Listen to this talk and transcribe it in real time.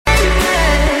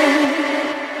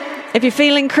If you're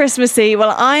feeling Christmassy,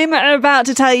 well, I'm about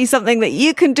to tell you something that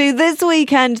you can do this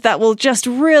weekend that will just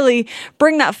really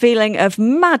bring that feeling of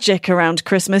magic around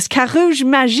Christmas. Carouge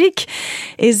Magique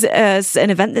is an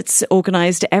event that's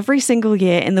organised every single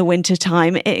year in the winter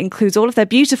time. It includes all of their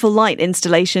beautiful light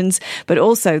installations, but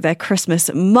also their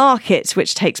Christmas market,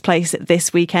 which takes place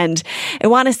this weekend.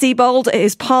 Ioana Siebold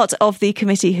is part of the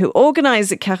committee who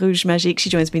organise Carouge Magique. She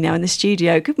joins me now in the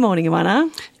studio. Good morning, Ioana.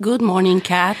 Good morning,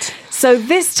 Kat. So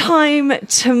this time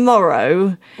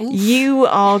tomorrow, you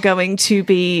are going to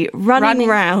be running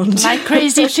around like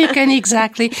crazy chicken,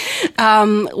 exactly.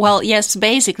 Well, yes,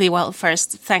 basically. Well,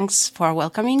 first, thanks for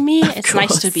welcoming me. It's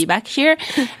nice to be back here.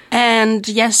 And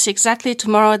yes, exactly.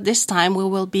 Tomorrow at this time, we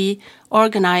will be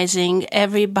organizing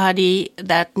everybody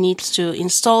that needs to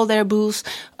install their booth.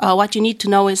 What you need to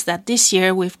know is that this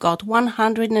year we've got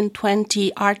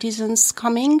 120 artisans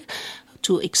coming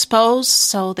to expose,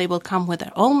 so they will come with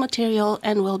their own material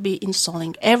and will be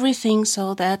installing everything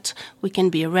so that we can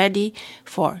be ready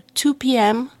for 2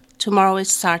 p.m. Tomorrow is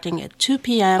starting at 2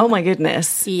 p.m. Oh my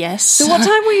goodness. Yes. So what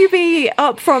time will you be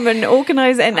up from and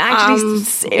organise and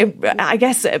actually, I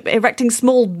guess, erecting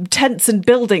small tents and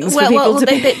buildings for people to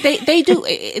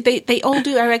they all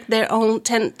do erect their own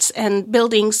tents and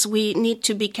buildings. We need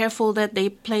to be careful that they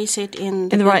place it in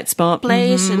the right spot.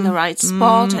 In the right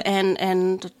spot.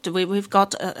 And we've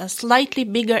got a slightly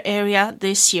bigger area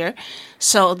this year.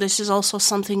 So this is also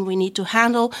something we need to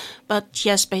handle. But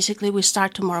yes, basically we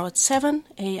start tomorrow at 7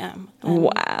 a.m.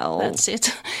 Wow. That's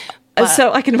it.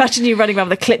 So I can imagine you running around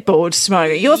with a clipboard tomorrow.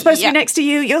 You're supposed to be next to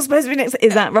you. You're supposed to be next.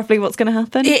 Is that roughly what's going to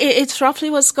happen? It's roughly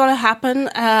what's going to happen.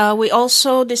 We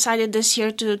also decided this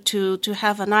year to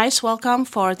have a nice welcome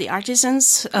for the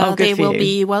artisans. They will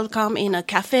be welcome in a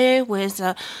cafe with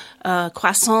a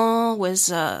croissant, with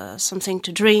something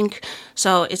to drink.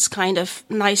 So it's kind of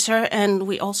nicer. And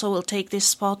we also will take this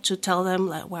spot to tell them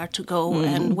where to go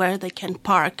and where they can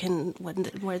park and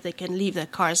where they can leave their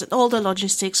cars. And all the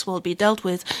logistics will be dealt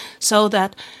with so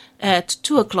that at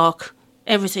 2 o'clock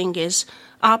everything is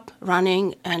up,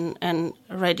 running, and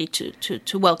ready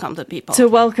to welcome the people. To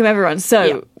welcome everyone.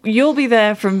 So you'll be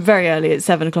there from very early at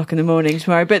 7 o'clock in the morning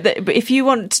tomorrow. But if you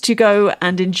want to go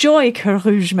and enjoy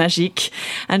Carouge Magique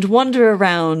and wander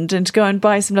around and go and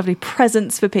buy some lovely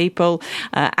presents for people,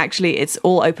 actually it's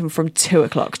all open from 2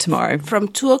 o'clock tomorrow. From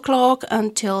 2 o'clock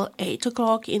until 8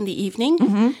 o'clock in the evening.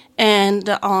 Mm-hmm. And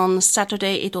on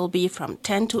Saturday it will be from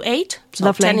 10 to 8. So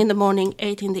lovely. 10 in the morning,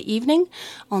 8 in the evening.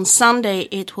 On Sunday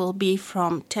it will be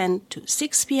from 10 to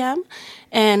 6 p.m.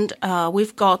 And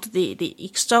we've got the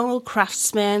external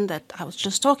craftsmen that I was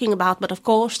just talking about, but of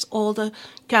course all the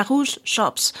Carouge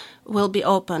shops will be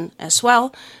open as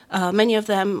well. Many of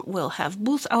them will have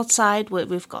booths outside.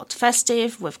 We've got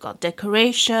festive, we've got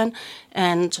decoration,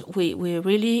 and we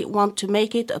really want to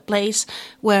make it a place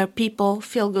where people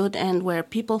feel good and where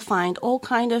people find all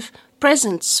kind of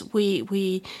presents.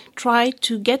 We try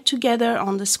to get together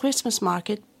on this Christmas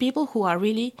market people who are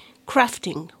really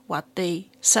crafting what they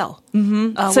sell. Mm-hmm.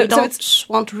 We don't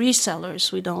want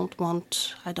resellers. We don't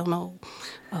want,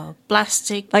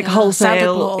 plastic, like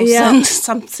wholesale, and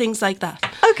some things like that.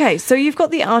 Okay, so you've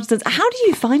got the artisans. How do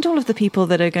you find all of the people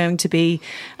that are going to be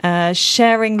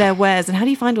sharing their wares, and how do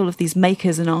you find all of these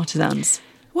makers and artisans?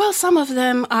 Well, some of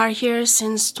them are here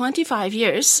since 25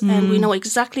 years, and we know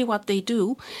exactly what they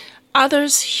do.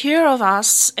 Others hear of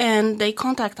us and they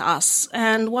contact us.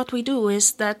 And what we do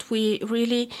is that we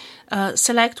really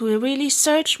we really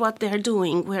search what they're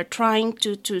doing. We're trying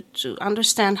to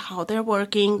understand how they're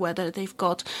working, whether they've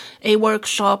got a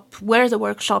workshop, where the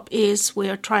workshop is.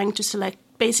 We're trying to select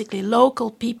basically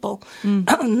local people,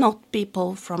 not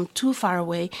people from too far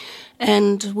away.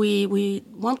 And we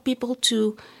want people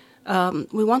to,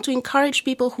 we want to encourage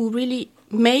people who really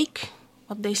make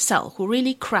what they sell, who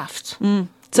really craft.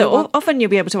 So often you'll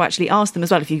be able to actually ask them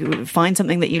as well. If you find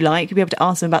something that you like, you'll be able to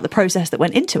ask them about the process that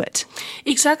went into it.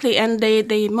 Exactly, and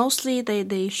they mostly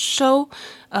show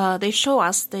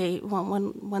us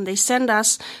when they send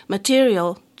us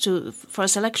material for a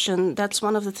selection. That's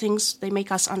one of the things they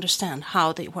make us understand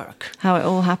how they work, how it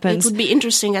all happens. It would be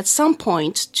interesting at some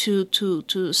point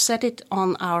to set it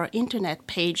on our internet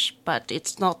page, but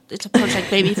it's a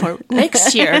project maybe for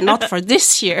next year, not for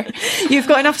this year. You've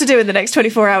got enough to do in the next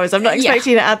 24 hours. I'm not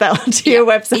expecting you to add that onto your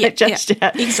website just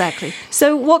yet. Exactly.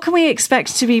 So what can we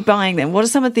expect to be buying then? What are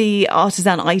some of the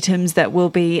artisan items that will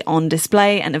be on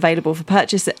display and available for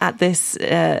purchase at this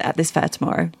fair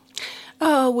tomorrow?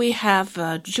 We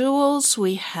have jewels,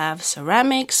 we have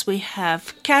ceramics, we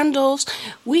have candles,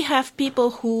 we have people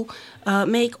who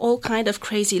make all kind of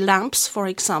crazy lamps, for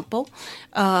example.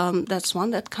 That's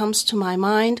one that comes to my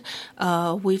mind.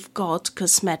 We've got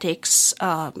cosmetics.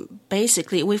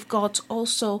 Basically, we've got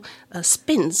also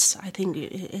spins. I think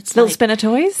it's little spinner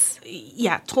toys.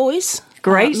 Yeah, toys.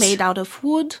 Great. Made out of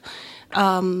wood.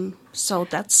 So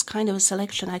that's kind of a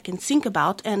selection I can think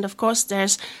about. And of course,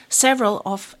 there's several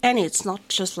of, and it's not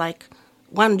just like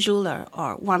one jeweler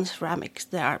or one ceramic.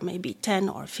 There are maybe 10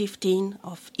 or 15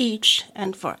 of each.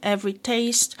 And for every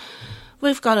taste,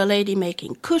 we've got a lady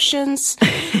making cushions.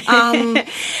 Come and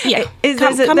see it,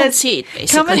 basically.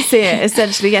 Come and see it,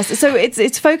 essentially, yes. So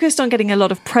it's focused on getting a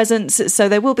lot of presents. So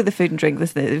there will be the food and drink,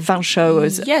 the vin chaud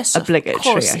is obligatory, of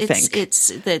course. I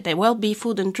think. There will be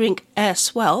food and drink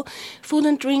as well. Food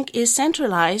and drink is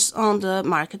centralized on the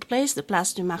marketplace, the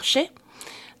Place du Marché.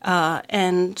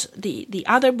 And the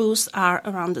other booths are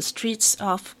around the streets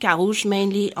of Carouge,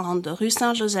 mainly on the Rue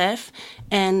Saint-Joseph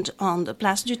and on the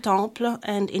Place du Temple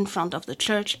and in front of the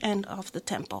church and of the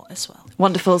temple as well.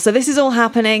 Wonderful. So this is all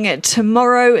happening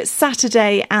tomorrow,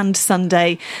 Saturday and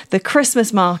Sunday. The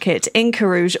Christmas market in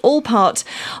Carouge, all part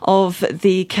of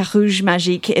the Carouge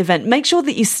Magique event. Make sure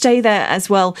that you stay there as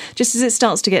well, just as it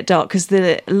starts to get dark, because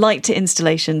the light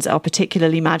installations are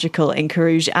particularly magical in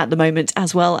Carouge at the moment,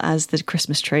 as well as the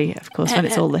Christmas tree. Of course, when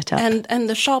it's all lit up. And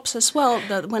the shops as well,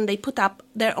 when they put up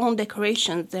their own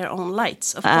decorations, their own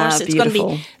lights. Of course, it's going to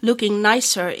be looking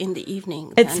nicer in the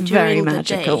evening it's than very during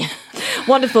magical. The day.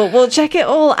 Wonderful. Well, check it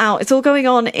all out. It's all going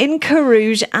on in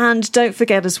Carouge. And don't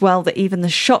forget as well that even the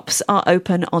shops are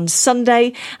open on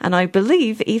Sunday. And I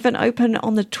believe even open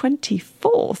on the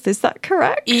 24th. Is that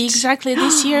correct? Exactly.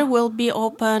 This year will be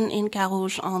open in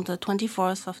Carouge on the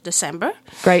 24th of December.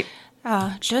 Great.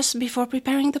 Just before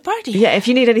preparing the party. Yeah, if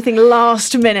you need anything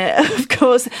last minute, of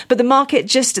course. But the market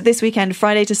just this weekend,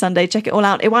 Friday to Sunday. Check it all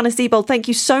out. Ioana Siebold, thank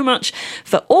you so much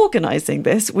for organising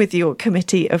this with your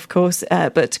committee, of course.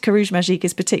 But Carouge Magique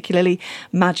is particularly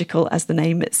magical, as the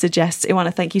name suggests.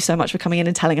 Ioana, thank you so much for coming in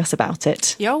and telling us about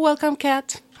it. You're welcome,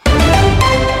 Kat.